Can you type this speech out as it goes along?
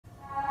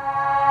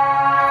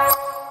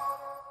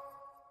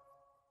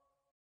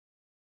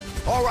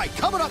right,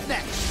 coming up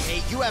next, a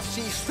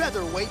UFC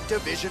featherweight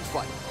division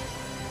fight.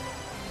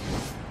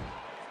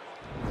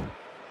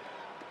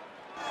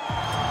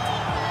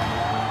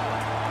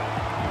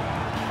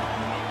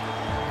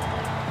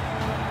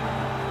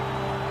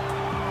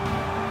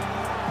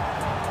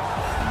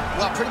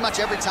 Well, pretty much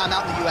every time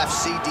out in the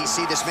UFC,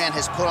 DC, this man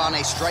has put on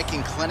a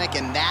striking clinic,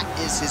 and that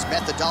is his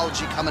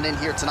methodology coming in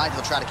here tonight.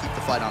 He'll try to keep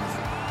the fight on the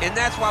feet. And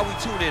that's why we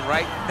tune in,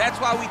 right? That's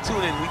why we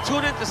tune in. We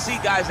tune in to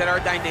see guys that are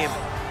dynamic.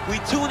 We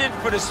tune in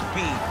for the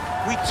speed.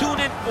 We tune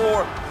in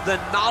for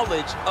the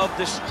knowledge of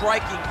the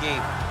striking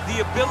game, the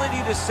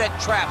ability to set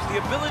traps,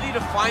 the ability to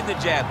find the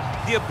jab,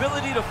 the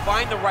ability to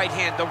find the right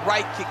hand, the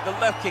right kick, the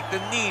left kick, the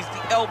knees,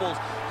 the elbows.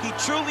 He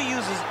truly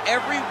uses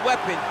every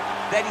weapon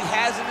that he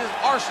has in his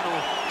arsenal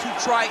to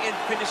try and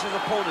finish his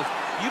opponents.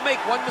 You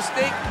make one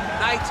mistake,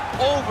 night's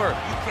over.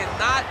 You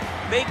cannot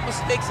make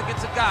mistakes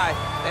against a guy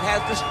that has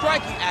the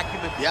striking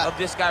acumen of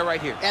this guy right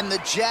here. And the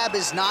jab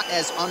is not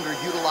as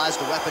underutilized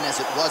a weapon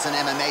as it was in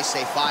MMA,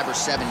 say 5 or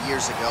 7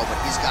 years ago,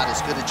 but he's got as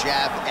good a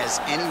jab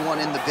as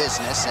anyone in the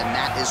business, and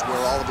that is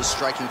where all of his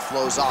striking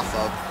flows off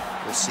of.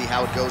 We'll see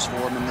how it goes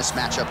for him in this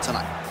matchup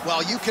tonight.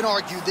 Well, you can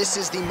argue this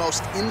is the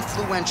most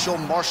influential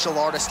martial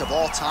artist of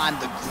all time,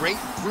 the great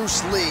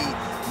Bruce Lee,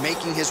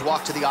 making his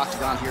walk to the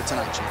octagon here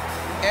tonight, Jim.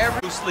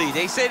 Bruce Lee.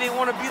 They say they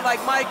want to be like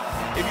Mike.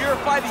 If you're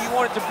a fighter, you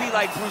want it to be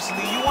like Bruce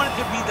Lee. You want it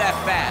to be that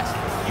fast.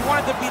 You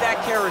want it to be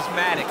that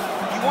charismatic.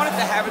 You want it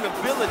to have an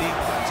ability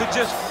to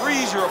just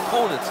freeze your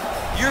opponents.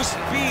 Your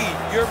speed,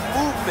 your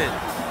movement,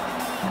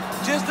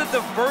 just the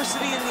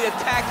diversity in the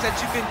attacks that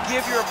you can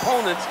give your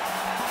opponents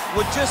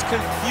would just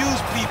confuse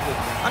people.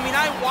 I mean,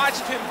 I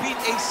watched him beat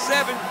a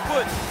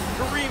 7-foot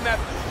Kareem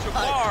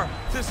Abdul-Jabbar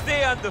to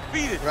stay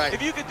undefeated. Right.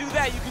 If you could do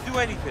that, you could do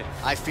anything.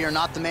 I fear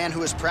not the man who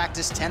has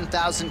practiced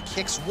 10,000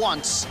 kicks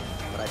once,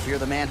 but I fear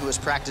the man who has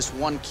practiced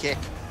one kick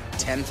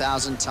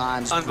 10,000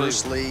 times.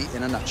 Bruce Lee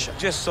in a nutshell.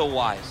 Just so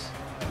wise.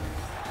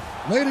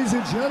 Ladies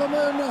and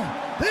gentlemen,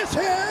 this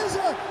is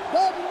the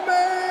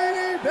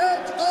main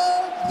event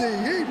of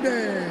the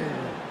evening.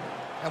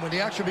 And when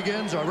the action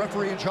begins, our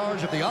referee in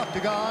charge of the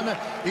octagon,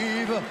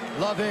 Yves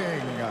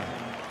Loving.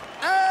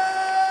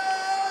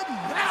 And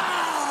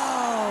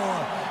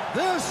now,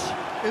 this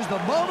is the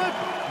moment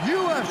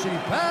UFC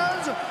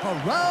fans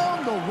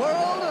around the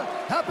world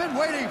have been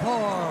waiting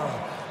for.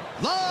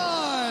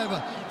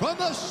 Live from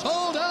the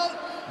sold-out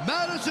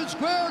Madison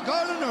Square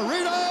Garden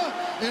Arena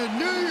in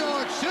New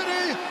York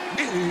City,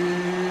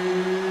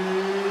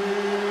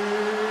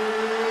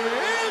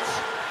 it's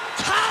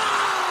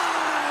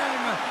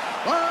time!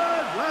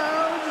 5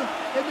 rounds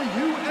in the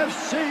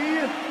UFC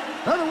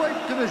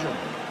featherweight division.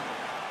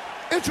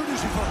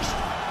 Introducing first,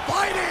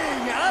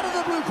 fighting out of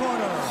the blue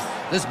corner.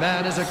 This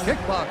man is a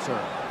kickboxer,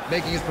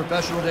 making his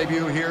professional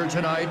debut here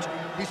tonight.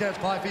 He stands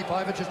 5 feet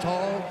 5 inches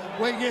tall,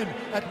 weighing in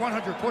at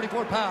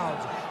 144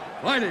 pounds.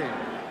 Fighting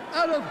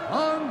out of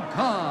Hong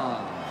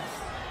Kong,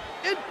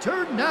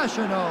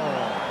 International.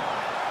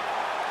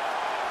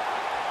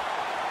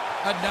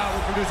 And now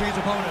introducing his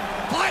opponent,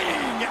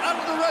 fighting out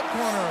of the red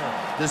corner.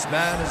 This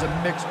man is a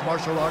mixed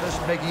martial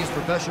artist making his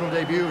professional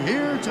debut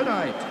here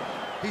tonight.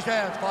 He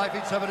stands 5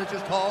 feet 7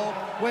 inches tall,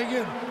 weighing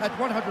in at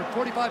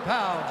 145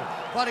 pounds.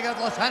 Fighting out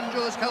of Los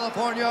Angeles,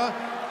 California,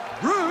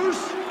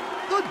 Bruce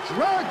the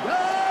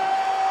Dragon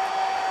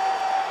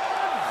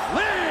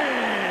Lee.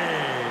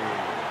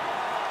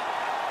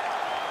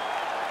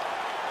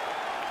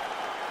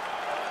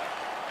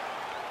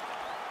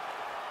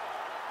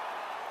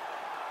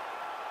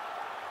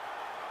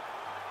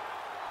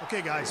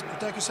 Okay, guys,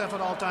 protect yourself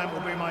at all time,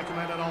 obey my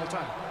command at all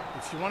time.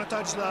 If you want to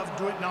touch left,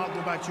 do it now,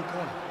 go back to your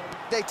corner.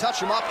 They touch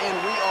him up, and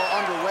we are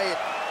underway.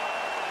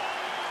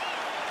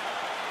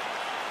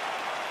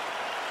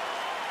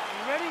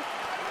 You ready?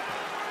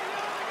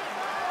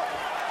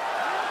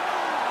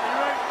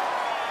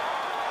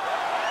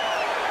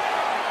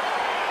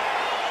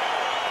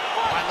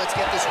 All right, let's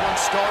get this one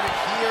started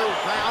here.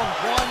 Round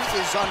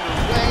 1 is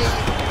underway,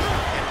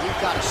 and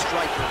we've got a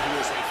striker who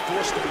is a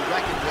force to be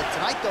reckoned with.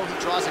 Tonight, though, he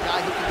draws a guy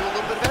who can do a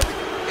little bit of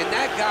everything. And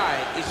that guy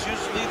is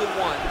usually the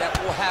one that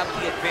will have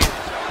the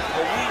advantage.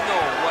 But we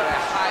know what a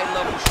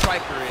high-level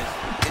striker is,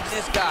 and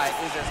this guy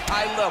is as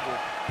high level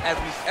as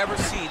we've ever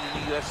seen in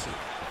the UFC.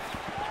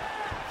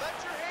 Let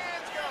your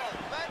hands go.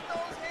 Let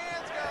those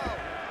hands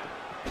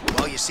go.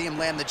 Well, you see him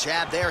land the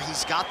jab there.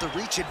 He's got the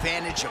reach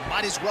advantage. You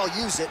might as well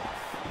use it.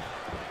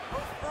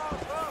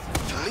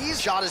 Lee's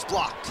shot is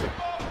blocked.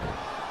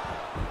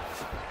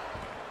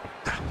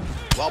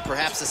 Well,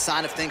 perhaps a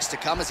sign of things to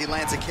come as he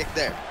lands a kick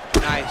there.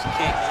 Nice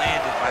kick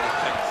landed by the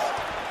Chinese.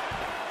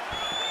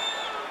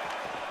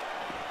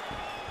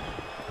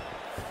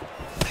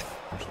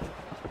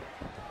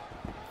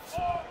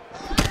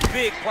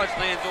 Big punch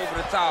lands over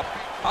the top.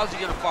 How's he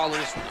gonna follow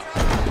this one up?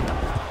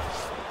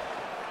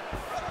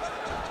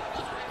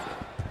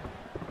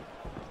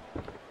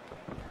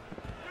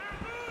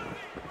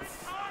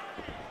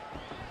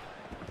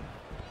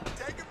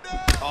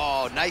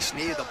 Oh, nice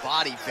knee to the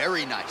body,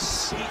 very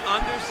nice. He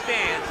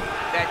understands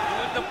that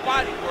doing the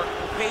body work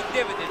will pay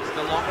dividends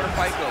the longer the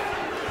fight goes.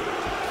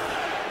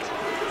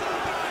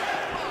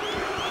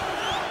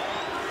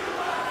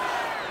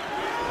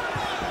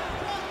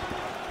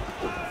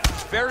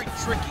 very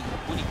tricky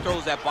when he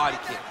throws that body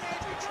kick.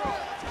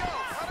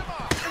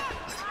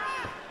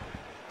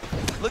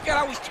 Look at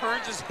how he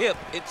turns his hip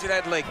into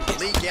that leg kick.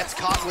 Lee gets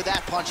caught with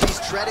that punch.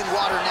 He's treading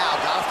water now.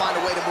 Gotta find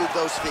a way to move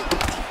those feet.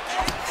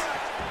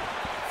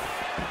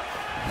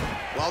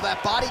 Well,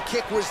 that body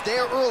kick was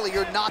there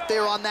earlier, not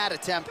there on that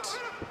attempt.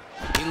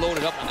 He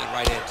loaded up on that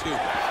right hand, too.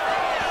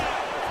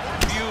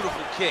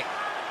 Beautiful kick.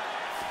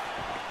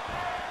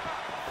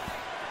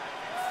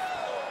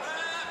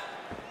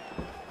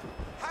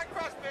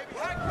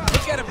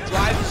 Look at him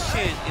drive his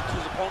shin into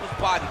his opponent's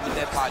body with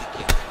that body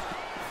kick.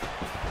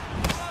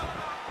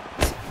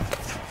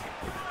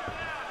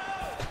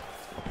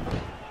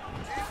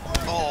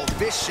 Oh,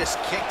 vicious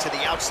kick to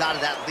the outside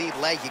of that lead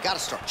leg. You got to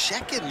start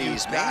checking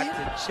these, man. You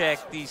got to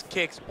check these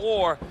kicks,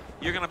 or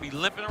you're going to be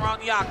limping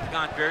around the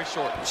octagon very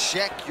shortly.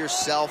 Check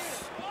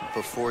yourself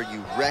before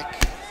you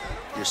wreck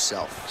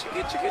yourself.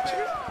 Check it.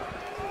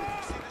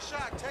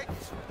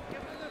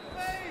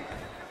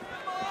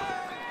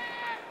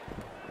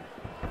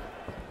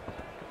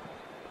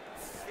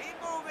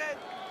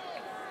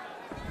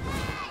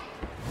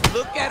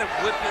 Look at him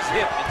whip his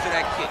hip into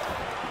that kick.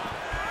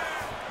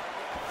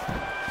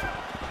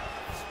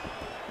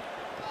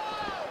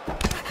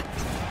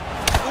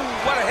 Ooh,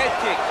 what a head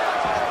kick.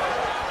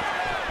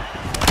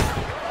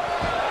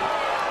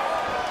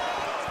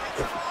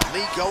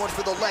 Lee going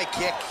for the leg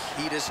kick.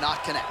 He does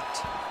not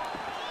connect.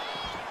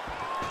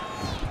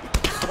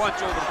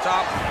 Punch over the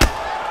top.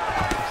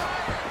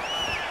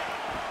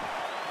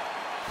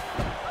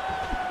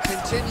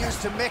 Continues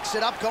to mix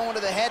it up, going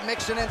to the head,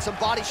 mixing in some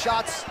body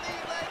shots.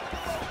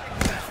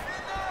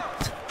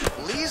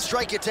 Lee's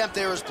strike attempt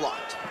there is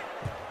blocked.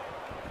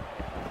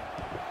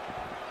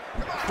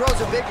 Throws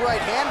a big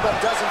right hand, but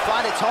doesn't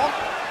find its home.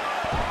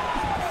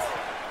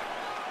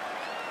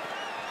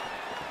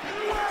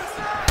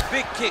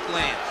 Big kick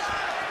lands.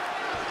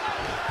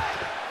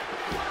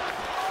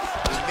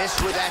 He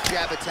missed with that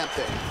jab attempt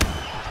there.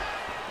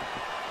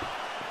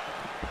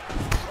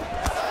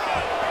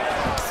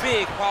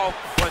 Big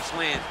powerful punch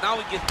lands.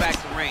 Now he gets back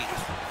to range.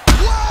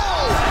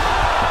 Whoa!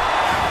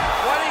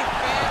 What a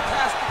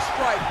fantastic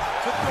strike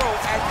to throw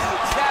at the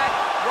exact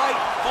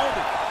right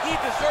moment. He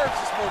deserves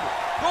this moment.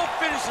 Go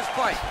finish his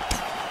fight.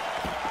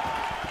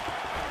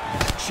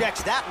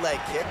 Checks that leg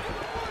kick.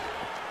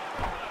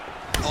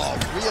 Oh,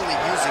 really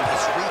using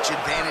his reach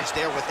advantage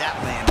there with that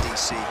land,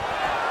 DC.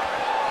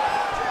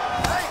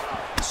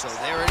 So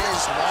there it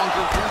is,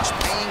 longer reach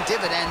paying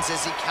dividends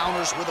as he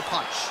counters with a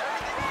punch.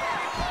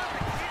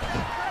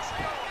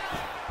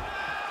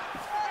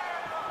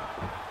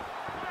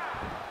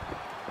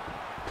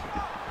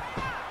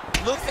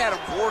 Look at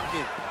him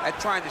working at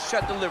trying to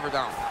shut the liver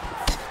down.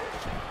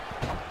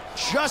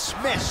 Just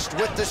missed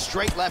with the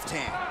straight left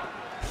hand.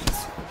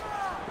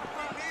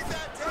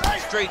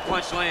 Straight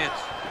punch lands.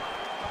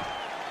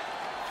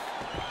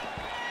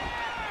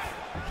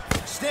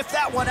 Sniff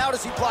that one out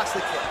as he blocks the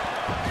kick.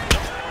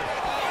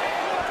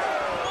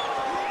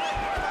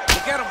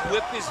 Look at him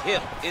whip his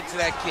hip into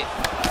that kick.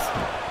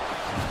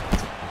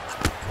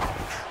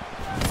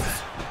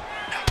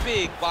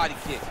 Big body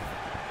kick.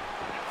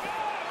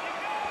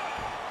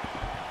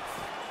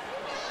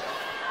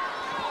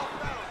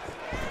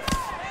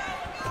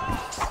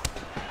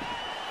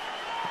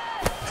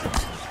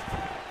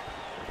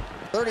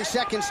 .30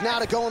 seconds now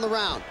to go in the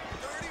round.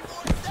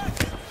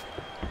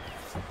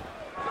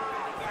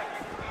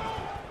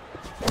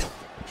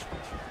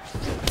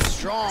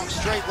 Strong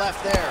straight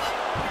left there.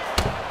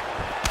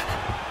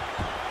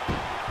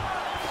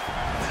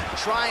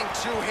 Trying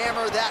to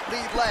hammer that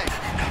lead leg.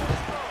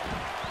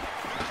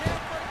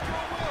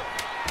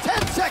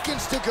 10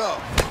 seconds to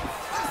go.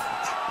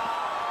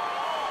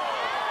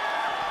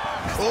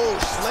 Oh,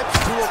 slips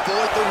to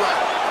avoid the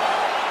right.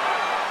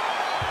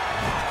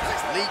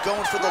 Lee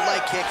going for the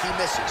leg kick, he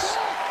misses.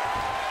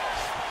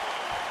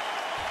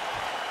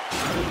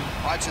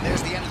 All right, so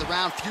there's the end of the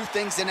round. Few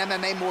things in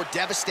MMA more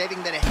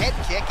devastating than a head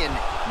kick, and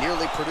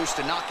nearly produced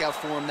a knockout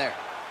for him there.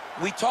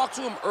 We talked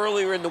to him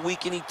earlier in the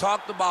week, and he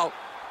talked about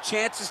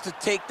chances to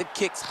take the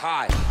kicks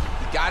high.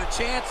 He got a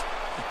chance,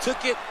 he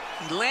took it,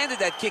 he landed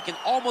that kick, and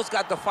almost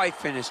got the fight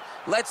finished.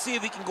 Let's see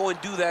if he can go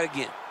and do that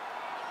again.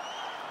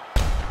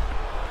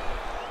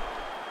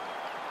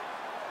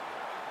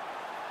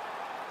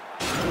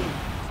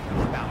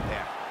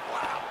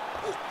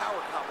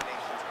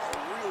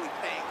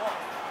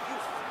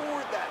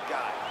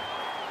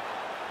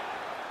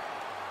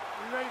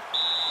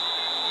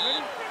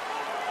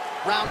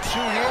 Round two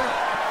here.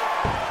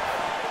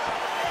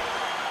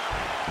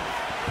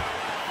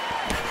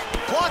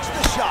 Blocks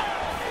the shot.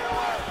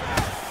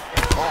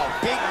 Oh,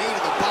 big knee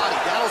to the body.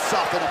 That'll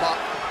soften him up.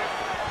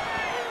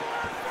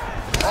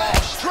 Oh,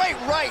 straight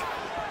right.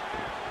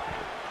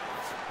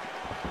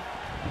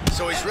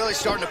 So he's really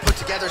starting to put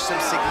together some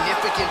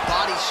significant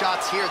body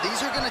shots here.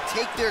 These are going to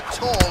take their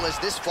toll as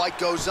this fight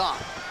goes on.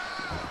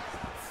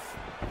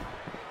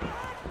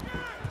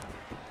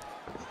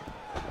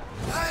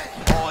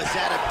 Oh, is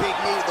that a big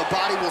knee to the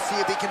body? We'll see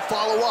if he can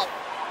follow up.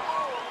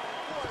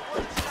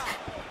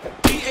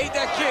 He ate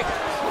that kick.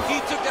 He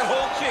took that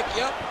whole kick,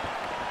 yep.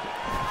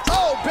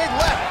 big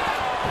left.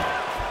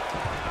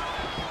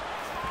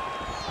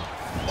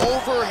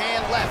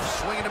 Overhand left,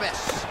 swing and a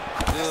miss.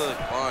 Good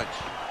punch.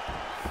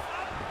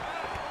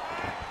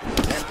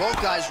 And both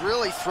guys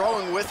really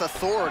throwing with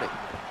authority.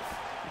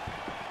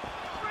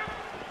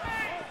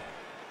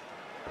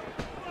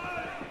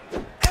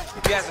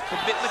 He has a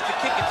commitment to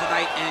kicking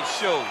tonight, and it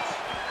shows.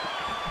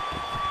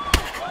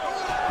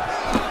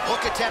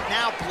 Hook attempt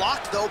now,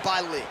 blocked though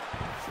by Lee.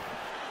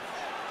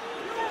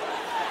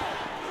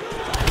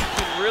 You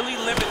can really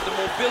limit the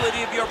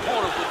mobility of your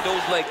opponent with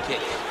those leg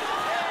kicks.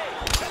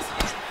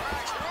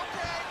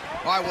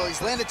 All right, well,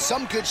 he's landed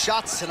some good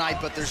shots tonight,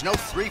 but there's no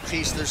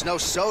three-piece, there's no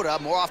soda.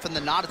 More often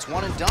than not, it's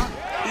one and done.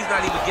 He's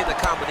not even getting a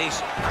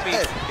combination. I mean,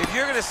 if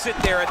you're gonna sit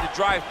there at the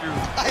drive-thru,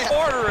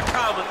 order a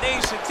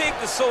combination, take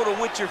the soda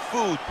with your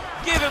food,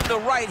 give him the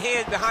right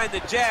hand behind the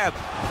jab,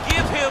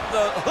 give him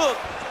the hook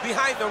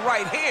behind the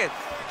right hand.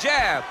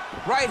 Jab,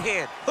 right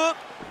hand, hook.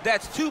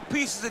 That's 2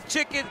 pieces of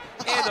chicken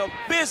and a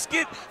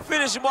biscuit.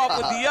 Finish him off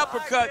with the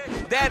uppercut.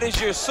 That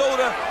is your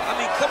soda. I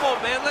mean, come on,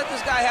 man. Let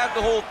this guy have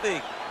the whole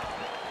thing.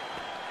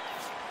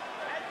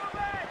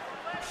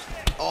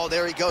 Oh,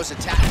 there he goes,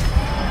 attack. You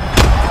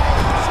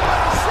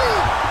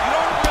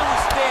don't really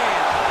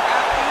stand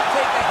after you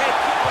take a head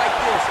kick like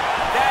this.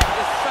 That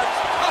is such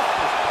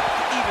toughness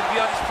to even be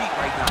on his feet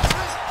right now.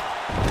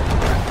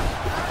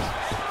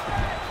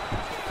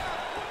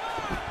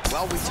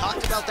 Well, we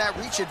talked about that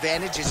reach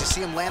advantage as you see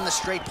him land the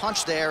straight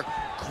punch there.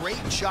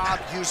 Great job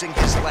using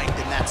his length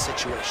in that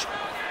situation.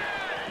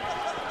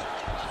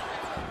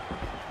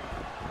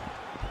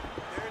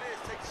 There it is.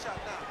 Take the shot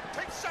now.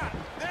 Take the shot.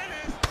 There it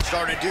is.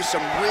 Starting to do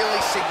some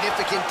really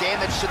significant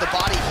damage to the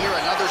body here.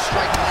 Another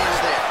strike lands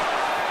there.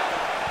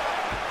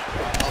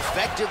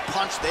 Effective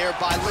punch there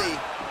by Lee.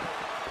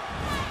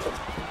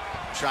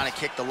 Trying to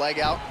kick the leg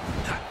out.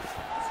 Turn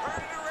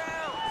it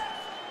around.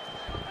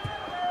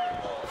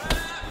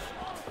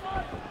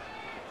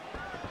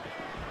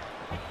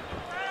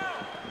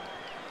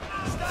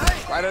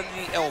 Right under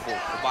the elbow,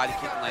 the body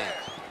kick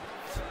lands.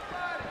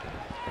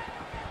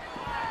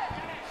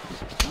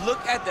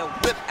 Look at the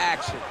whip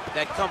action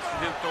that comes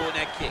from him throwing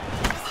that kick.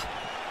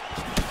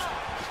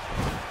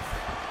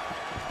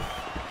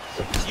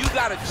 You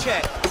gotta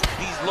check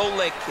these low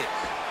leg kicks.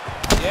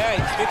 Yeah,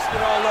 he's fixing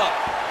it all up.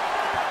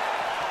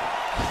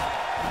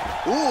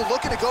 Ooh,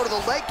 looking to go to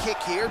the leg kick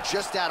here,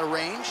 just out of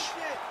range.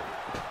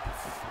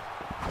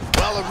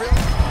 Well, a really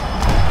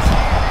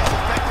as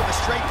effective as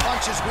straight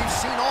punches we've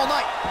seen all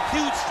night.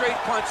 Huge straight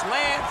punch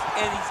lands,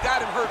 and he's got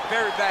him hurt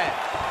very bad.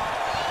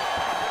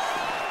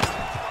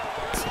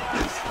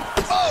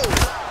 Oh!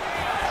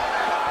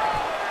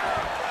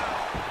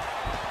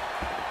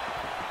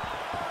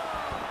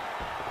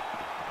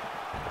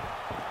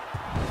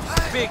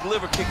 Big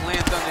liver kick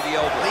lands under the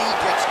elbow. Lee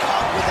gets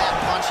caught with that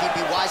punch. He'd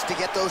be wise to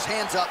get those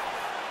hands up.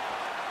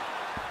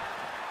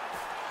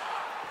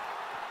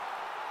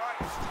 All right,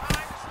 it's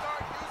time to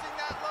start using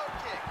that low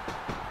kick.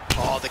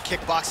 Oh, the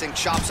kickboxing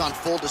chops on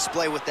full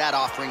display with that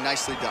offering.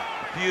 Nicely done.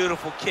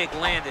 Beautiful kick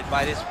landed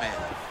by this man.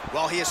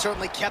 Well, he has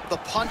certainly kept the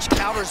punch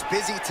counters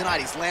busy tonight.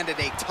 He's landed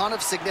a ton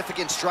of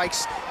significant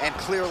strikes and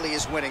clearly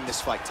is winning this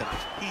fight tonight.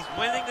 He's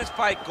winning this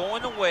fight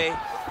going away,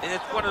 and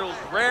it's one of those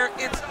rare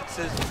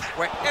instances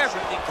where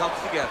everything comes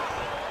together.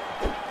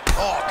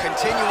 Oh,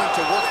 continuing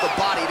to work the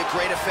body to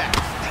great effect.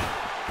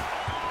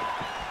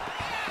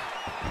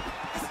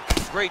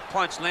 Great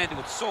punch landed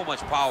with so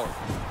much power.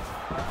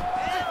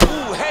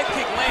 Ooh, head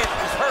kick lands,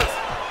 was hurt.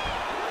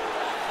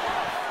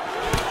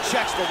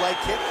 Checks the leg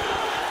kick.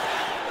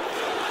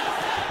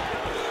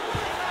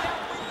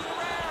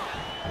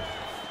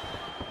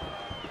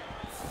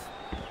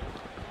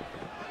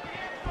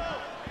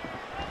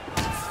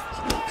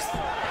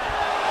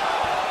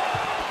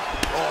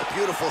 Oh,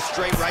 beautiful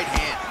straight right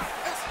hand.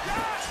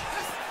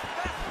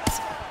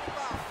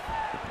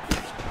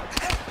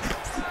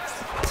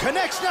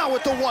 Connects now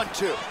with the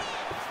 1-2.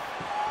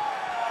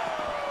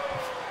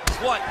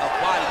 What a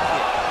body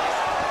kick.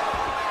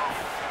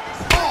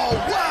 Oh,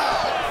 wow!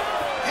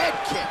 Head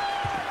kick.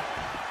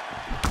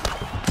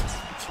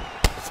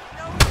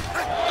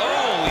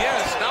 Oh,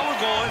 yes, now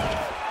we're going.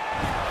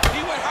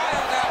 He went high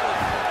on that one.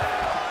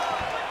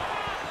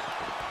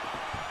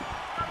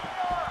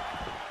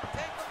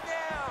 Take him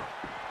down.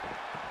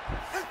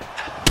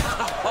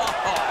 Oh,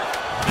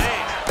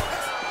 man.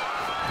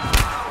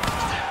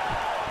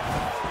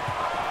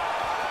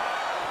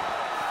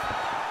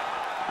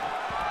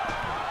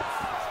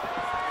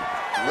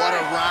 What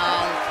a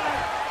round.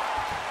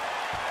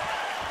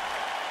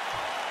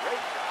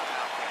 Great job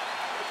out there.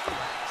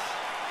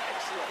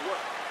 Excellent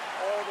work.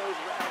 All those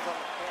rounds on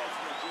the pads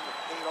in the gym have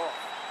paid off.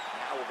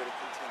 Now we're going to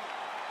continue.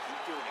 Keep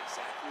doing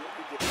exactly what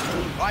we did.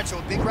 All right, so a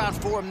big round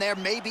for him there,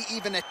 maybe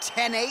even a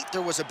 10-8.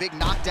 There was a big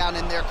knockdown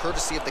in there,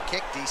 courtesy of the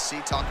kick.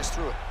 DC, talk us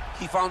through it.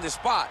 He found his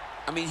spot.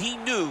 I mean, he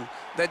knew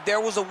that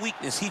there was a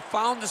weakness. He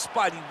found the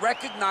spot. He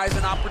recognized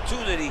an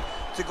opportunity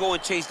to go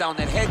and chase down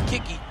that head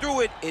kick. He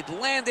threw it, it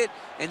landed,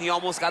 and he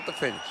almost got the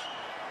finish.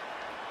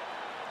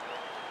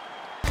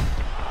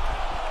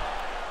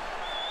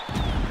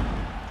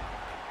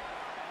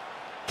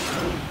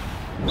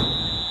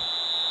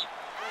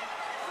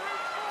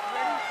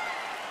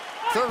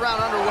 Third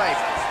round underway.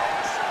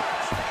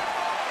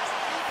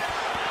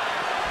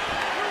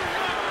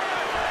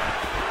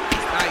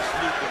 Nice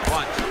looping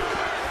punch.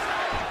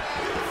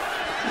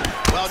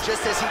 Well,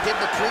 just as he did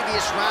in the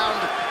previous round,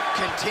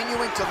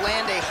 continuing to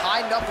land a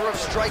high number of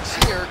strikes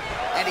here,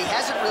 and he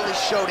hasn't really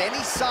showed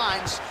any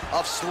signs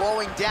of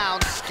slowing down.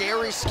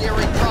 Scary,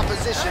 scary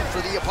proposition for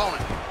the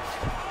opponent.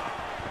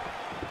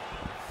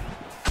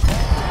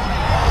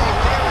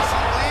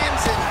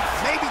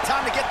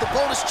 Time to get the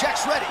bonus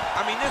checks ready.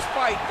 I mean, this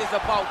fight is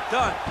about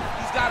done.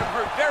 He's got him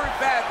hurt very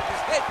bad with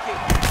his head kick.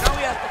 Now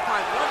he has to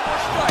find one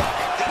more strike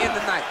to end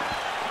the night.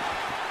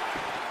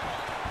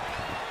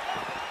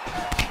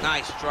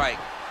 Nice strike.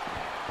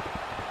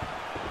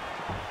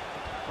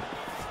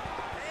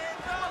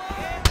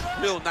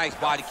 Real nice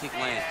body kick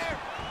lands.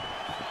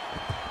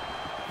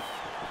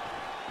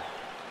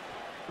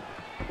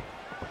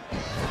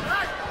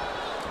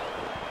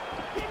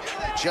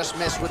 Just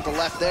missed with the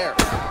left there.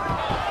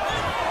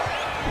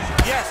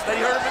 Yes, that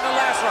he hurt him in the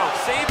last round.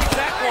 Same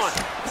exact one.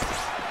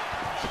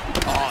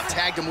 Oh,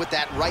 tagged him with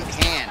that right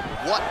hand.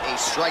 What a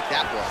strike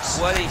that was.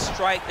 What a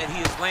strike that he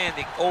is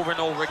landing over and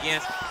over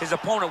again. His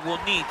opponent will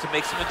need to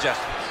make some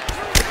adjustments.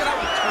 Look at how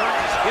he turns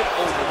his hip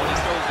over when he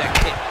throws that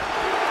kick.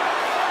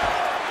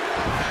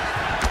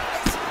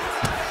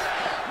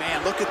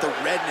 Man, look at the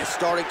redness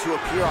starting to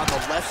appear on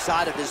the left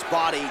side of his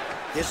body.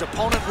 His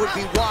opponent would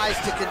be wise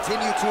to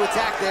continue to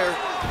attack there.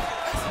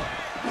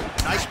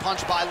 Nice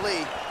punch by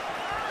Lee.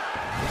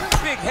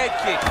 Big head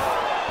kick.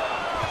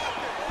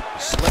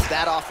 Slipped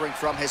that offering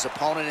from his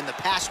opponent. In the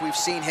past, we've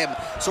seen him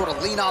sort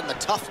of lean on the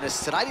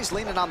toughness. Tonight, he's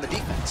leaning on the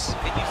defense.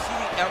 And you see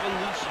the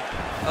evolution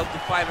of the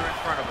fighter in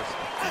front of us.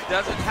 He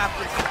doesn't have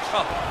to be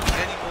tough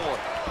anymore.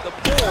 The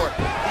more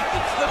he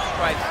can slip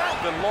strike,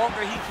 the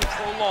longer he can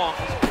prolong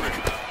his career.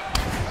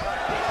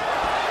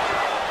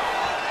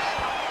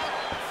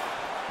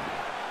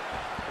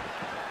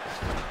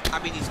 I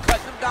mean, he's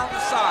cutting them down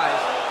the sides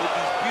with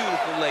these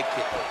beautiful leg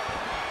kicks.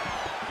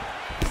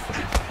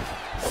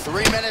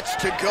 3 minutes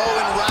to go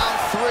in round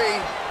 3.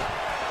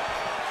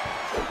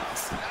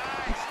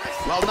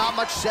 Well, not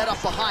much setup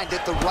behind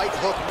it. The right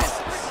hook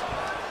misses.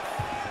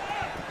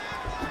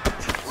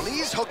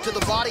 Lee's hook to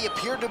the body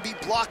appeared to be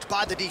blocked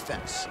by the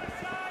defense.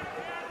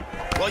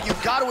 Well,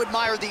 you've got to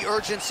admire the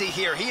urgency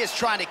here. He is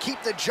trying to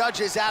keep the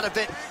judges out of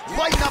it,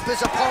 lighten up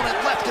his opponent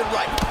left and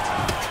right.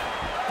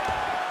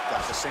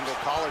 Got the single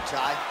collar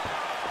tie.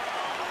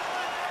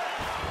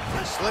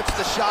 Slips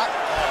the shot.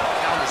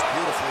 Counters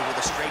beautifully with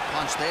a straight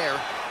punch there.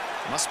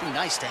 Must be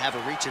nice to have a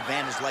reach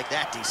advantage like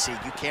that, DC.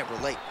 You can't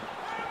relate.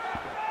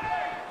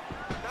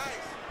 Nice.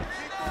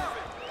 Keep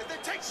moving. And then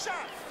take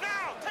shot.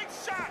 Now, take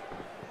shot.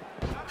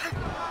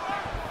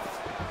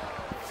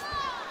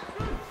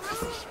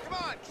 Come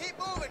on, keep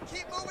moving.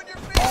 Keep moving your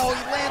feet. Oh,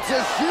 he lands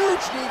a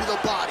huge knee to the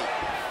body.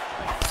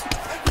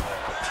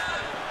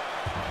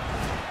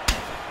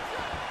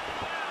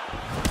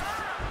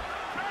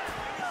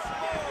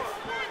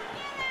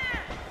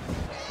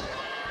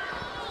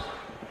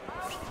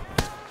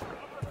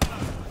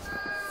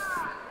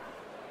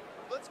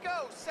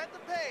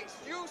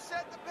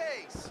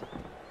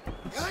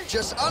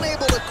 Just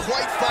unable to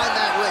quite find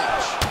that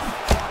range.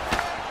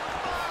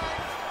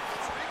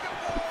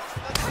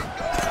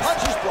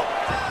 Punches blocked.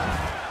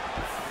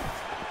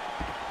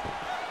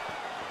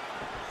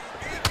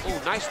 Oh,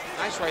 nice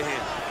right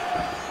hand.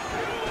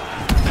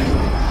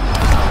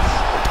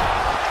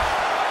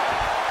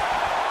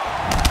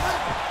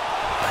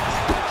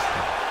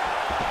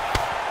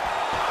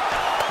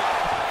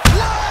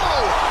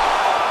 Whoa!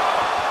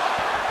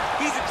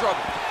 He's in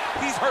trouble.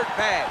 He's hurt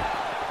bad.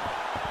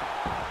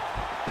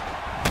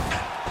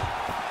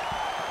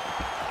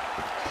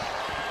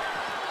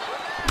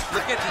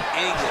 Look at the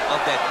angle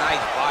of that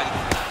nice body.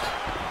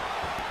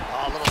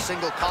 Oh, a little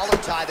single collar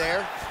tie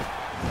there.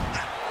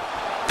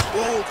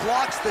 Ooh,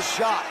 blocks the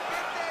shot.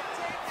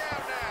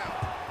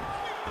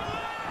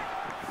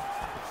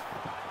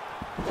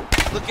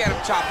 Look at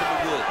him chopping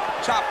the wood.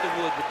 Chop the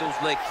wood with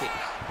those leg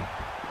kicks.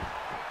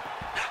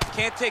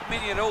 Can't take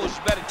many of those.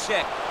 You better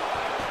check.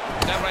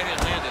 That right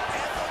hand landed.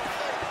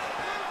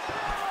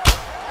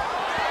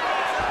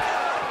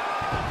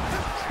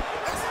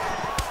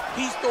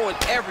 He's throwing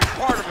every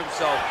part of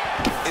himself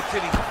into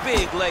these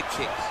big leg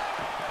kicks.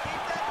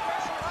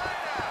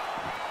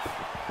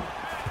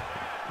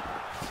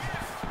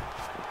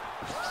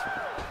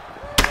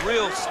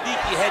 Real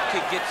sneaky head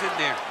kick gets in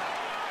there.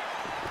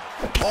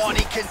 Oh, and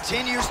he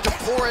continues to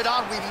pour it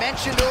on. We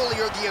mentioned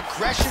earlier the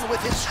aggression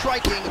with his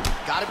striking.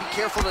 Got to be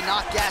careful to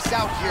not gas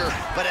out here,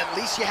 but at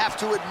least you have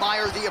to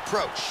admire the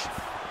approach.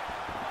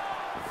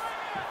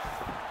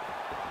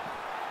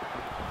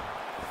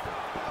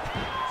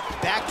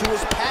 Back to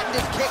his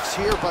patented kicks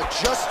here, but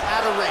just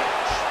out of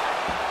range.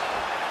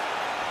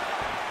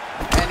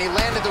 And he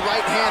landed the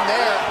right hand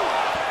there.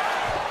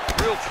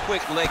 Real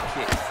quick leg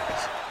kick.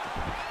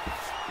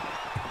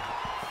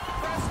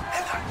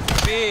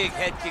 Big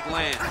head kick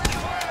lands.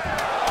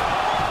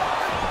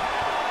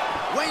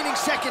 Waning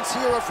seconds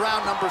here of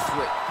round number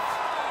 3.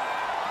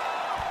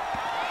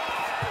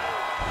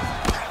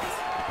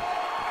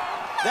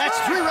 That's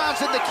 3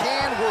 rounds in the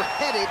can. We're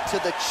headed to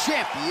the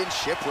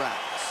championship rounds.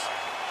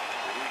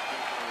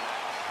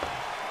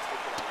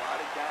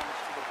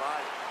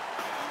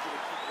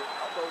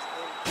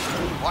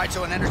 All right,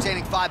 so an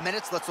entertaining 5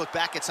 minutes. Let's look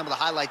back at some of the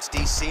highlights,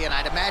 DC, and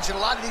I'd imagine a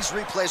lot of these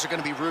replays are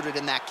going to be rooted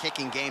in that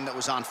kicking game that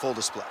was on full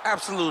display.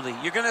 Absolutely.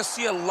 You're going to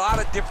see a lot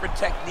of different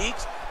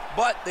techniques,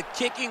 but the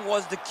kicking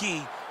was the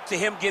key to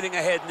him getting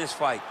ahead in this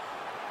fight.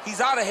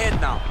 He's out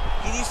ahead now.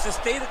 He needs to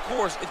stay the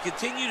course and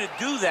continue to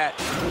do that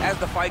as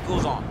the fight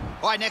goes on.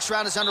 All right, next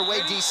round is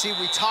underway, DC.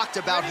 We talked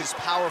about his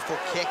powerful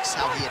kicks,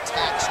 how he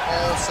attacks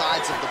all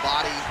sides of the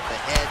body, the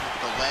head,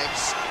 the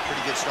legs.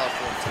 Pretty good start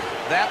for him, too.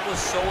 That was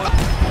so the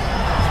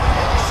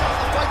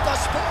fight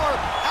thus far.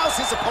 How's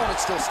his opponent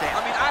still standing?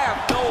 I mean, I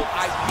have no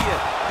idea.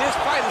 This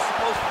fight is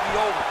supposed to be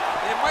over.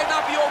 And it might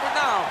not be over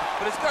now,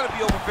 but it's going to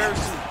be over very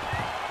soon.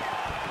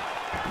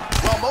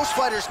 Well, most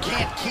fighters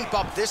can't keep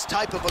up this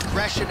type of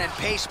aggression and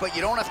pace, but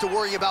you don't have to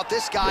worry about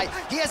this guy.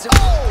 He has a... Oh!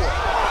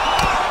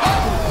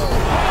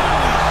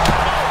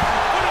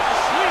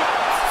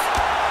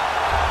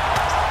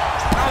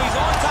 Now he's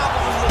on top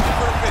of him looking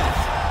for the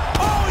finish.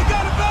 Oh, he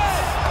got it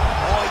back!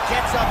 Oh, he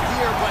gets up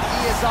here, but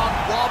he is on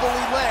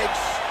wobbly legs.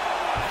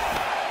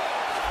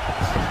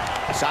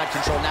 Side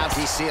control now,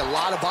 DC. A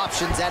lot of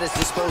options at his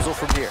disposal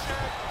from here.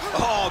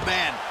 Oh,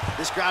 man,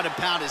 this ground and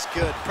pound is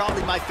good.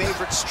 Probably my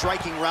favorite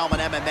striking realm in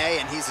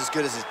MMA, and he's as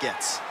good as it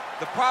gets.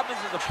 The problem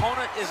is his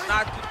opponent is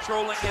not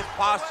controlling his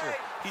posture.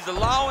 He's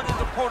allowing his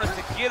opponent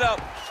to get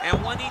up,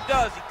 and when he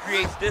does, he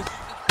creates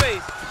distance and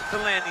space to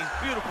land these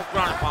beautiful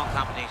ground and pound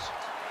combinations.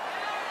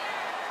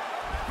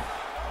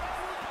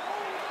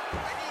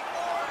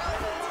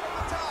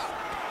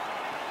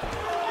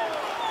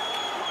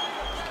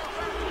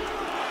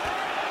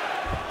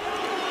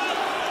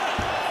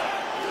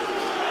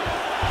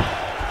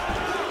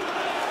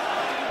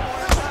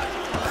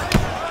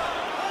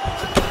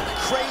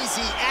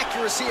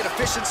 Accuracy and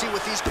efficiency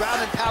with these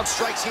ground and pound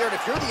strikes here, and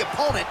if you're the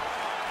opponent,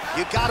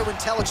 you got to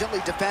intelligently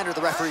defend or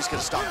the referee's going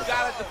to stop. You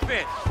got to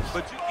defend,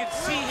 but you can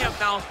see him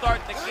now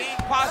starting to gain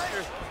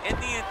posture, and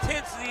the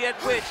intensity at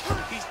which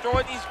he's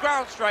throwing these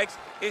ground strikes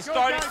is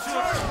starting to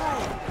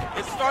improve.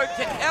 It's starting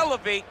to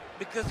elevate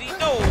because he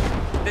knows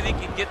that he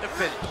can get the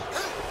finish.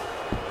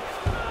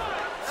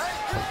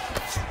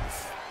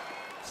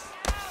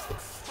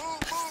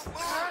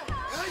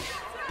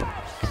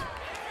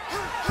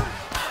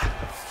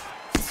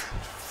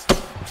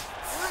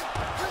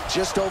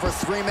 Just over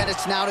 3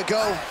 minutes now to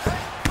go.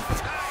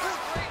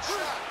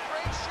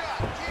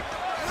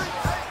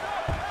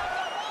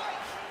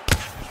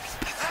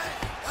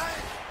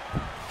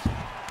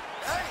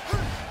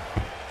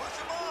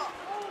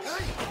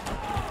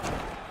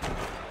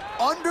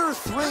 Under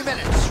 3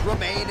 minutes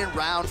remain in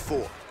round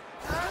 4.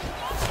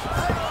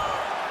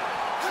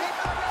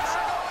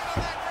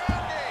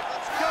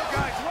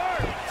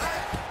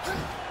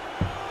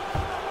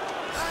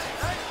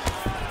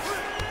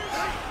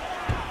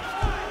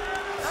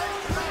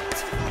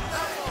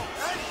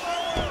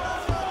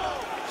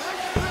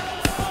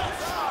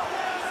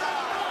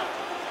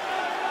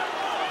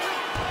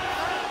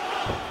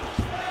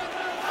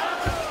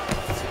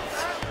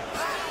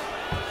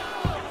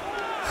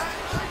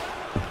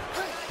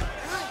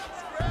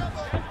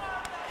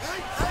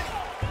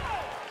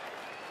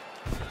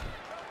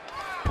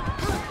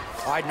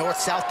 All right,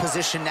 north-south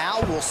position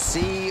now. We'll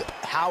see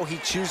how he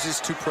chooses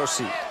to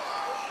proceed.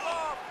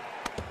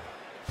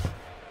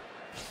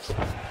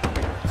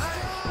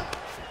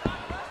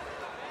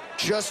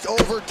 Just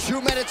over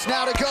 2 minutes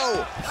now to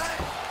go.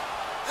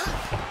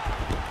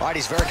 All right,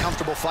 he's very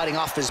comfortable fighting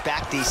off his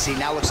back, DC.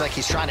 Now looks like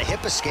he's trying to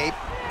hip escape.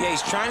 Yeah,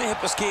 he's trying to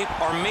hip escape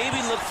or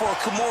maybe look for a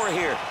Kimura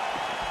here.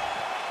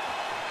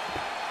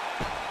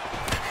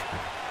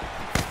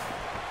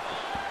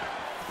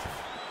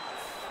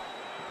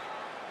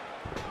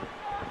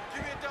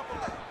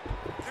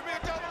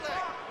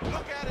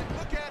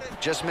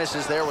 Just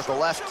misses there with the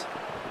left.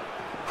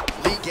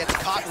 Lee gets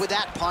caught with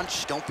that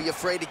punch. Don't be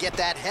afraid to get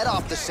that head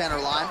off the center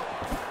line.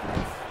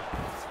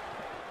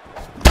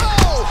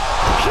 Oh!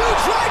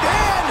 Huge right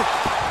hand!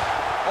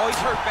 Oh,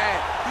 he's hurt bad.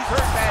 He's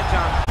hurt bad,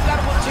 John. You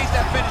gotta want to chase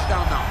that finish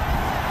down now.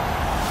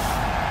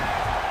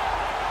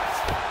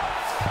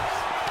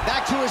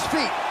 Back to his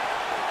feet.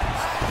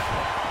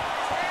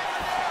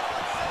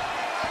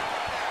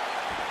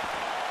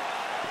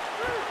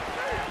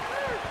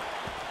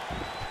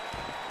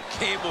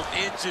 Game of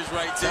inches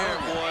right there,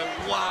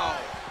 boy. Wow.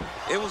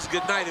 It was a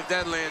good night if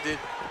that landed.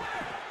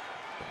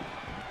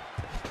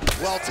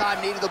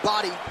 Well-timed knee to the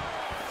body.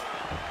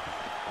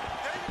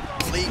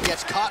 Lee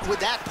gets caught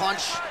with that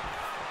punch.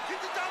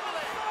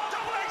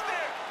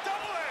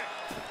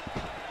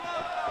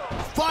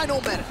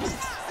 Final minute.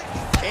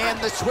 And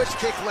the switch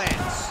kick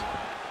lands.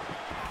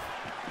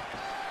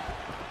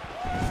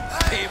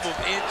 Game of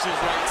inches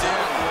right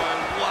there, boy.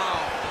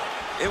 Wow.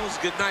 It was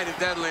a good night if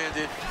that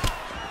landed.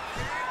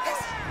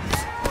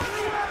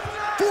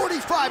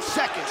 45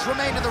 seconds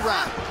remain in the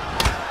round.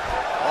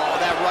 Oh,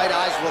 that right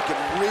eye's looking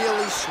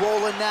really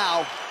swollen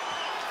now.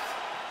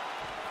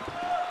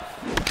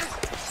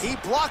 He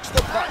blocks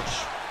the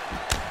punch.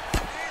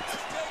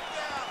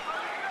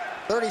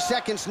 30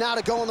 seconds now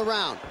to go in the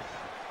round.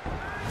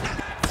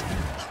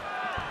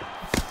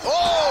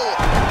 Oh!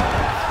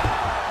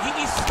 He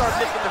needs to start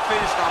nipping the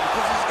finish now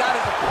because he's got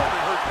his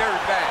opponent hurt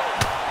very bad.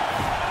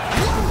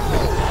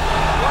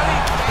 What a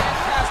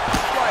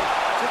fantastic strike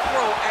to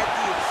throw at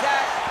the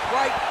exact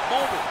right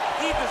moment.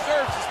 He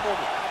deserves this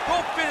moment. Go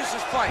finish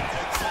this fight.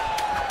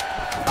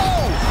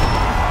 Oh!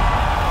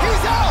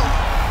 He's out!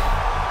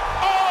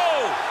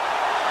 Oh!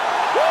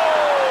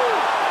 Woo!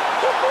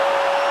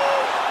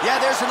 Yeah,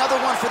 there's another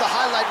one for the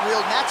highlight reel,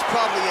 and that's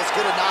probably as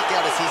good a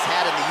knockout as he's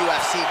had in the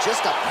UFC.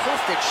 Just a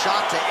perfect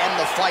shot to end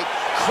the fight.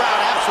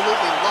 Crowd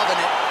absolutely loving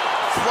it.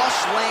 Flush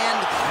land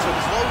to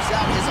close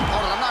out his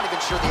opponent. I'm not even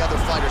sure the other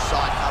fighter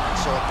saw it coming,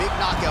 so a big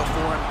knockout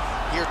for him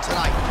here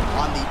tonight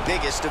on the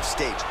biggest of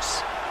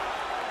stages.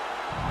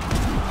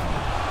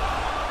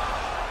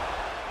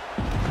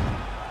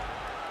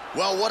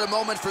 Well, what a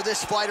moment for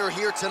this fighter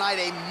here tonight.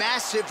 A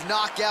massive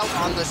knockout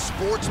on the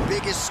sport's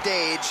biggest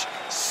stage.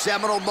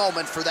 Seminal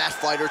moment for that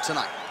fighter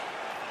tonight.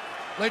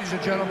 Ladies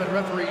and gentlemen,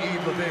 referee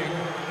Yves Levine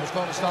has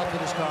called a stop to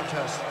this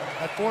contest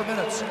at 4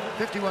 minutes,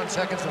 51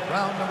 seconds of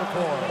round number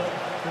 4.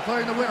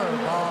 Declaring the winner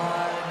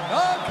by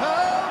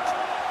knockout,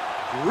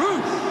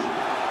 Bruce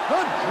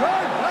the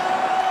Dragon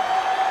Lee!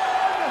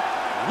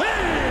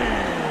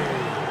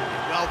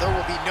 Well, there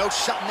will be no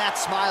shutting that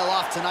smile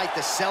off tonight.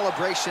 The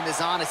celebration is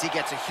on as he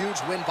gets a huge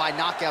win by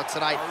knockout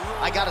tonight.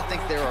 I got to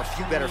think there are a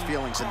few better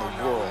feelings in the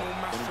world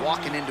than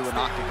walking into an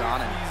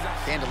octagon and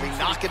handily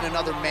knocking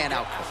another man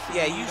out.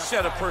 Yeah, you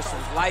shut a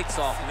person's lights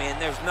off, man.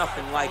 There's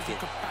nothing like it.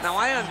 Now,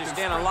 I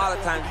understand a lot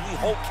of times we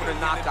hope for the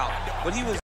knockout, but he was